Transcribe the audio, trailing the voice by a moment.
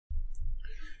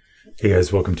Hey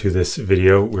guys, welcome to this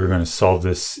video. We're going to solve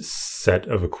this set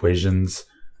of equations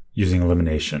using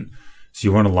elimination. So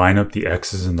you want to line up the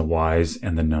x's and the y's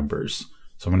and the numbers.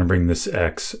 So I'm going to bring this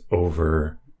x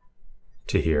over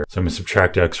to here. So I'm going to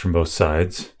subtract x from both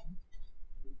sides.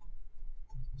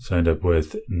 So I end up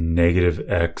with negative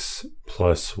x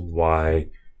plus y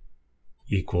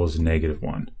equals negative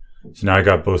 1. So now I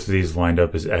got both of these lined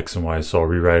up as x and y, so I'll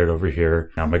rewrite it over here.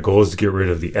 Now my goal is to get rid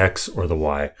of the x or the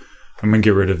y. I'm going to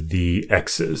get rid of the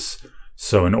x's.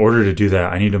 So in order to do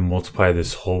that, I need to multiply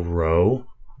this whole row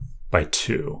by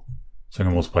 2. So I'm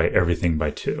going to multiply everything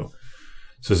by 2.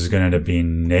 So this is going to end up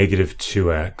being negative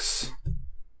 2x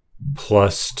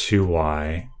plus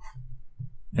 2y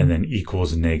and then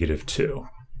equals negative 2.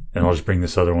 And I'll just bring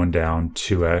this other one down,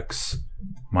 2x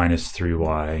minus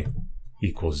 3y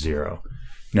equals 0.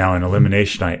 Now in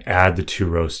elimination, I add the two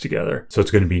rows together. So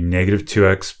it's going to be negative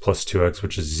 2x plus 2x,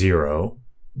 which is 0.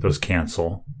 Those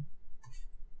cancel.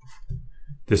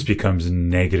 This becomes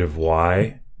negative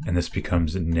y, and this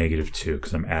becomes negative 2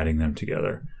 because I'm adding them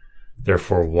together.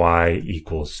 Therefore, y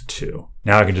equals 2.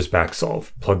 Now I can just back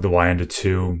solve. Plug the y into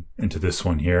 2 into this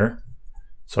one here.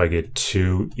 So I get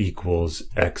 2 equals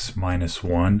x minus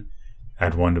 1.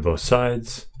 Add 1 to both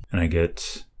sides, and I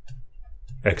get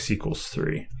x equals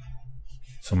 3.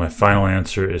 So my final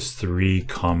answer is 3,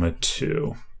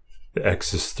 2. The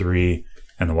x is 3.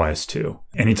 And the y is 2.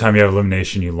 Anytime you have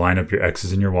elimination, you line up your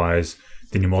x's and your y's,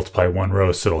 then you multiply one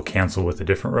row so it'll cancel with a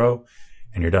different row,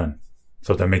 and you're done.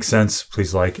 So if that makes sense,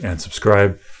 please like and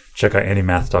subscribe. Check out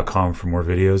andymath.com for more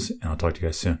videos, and I'll talk to you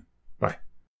guys soon. Bye.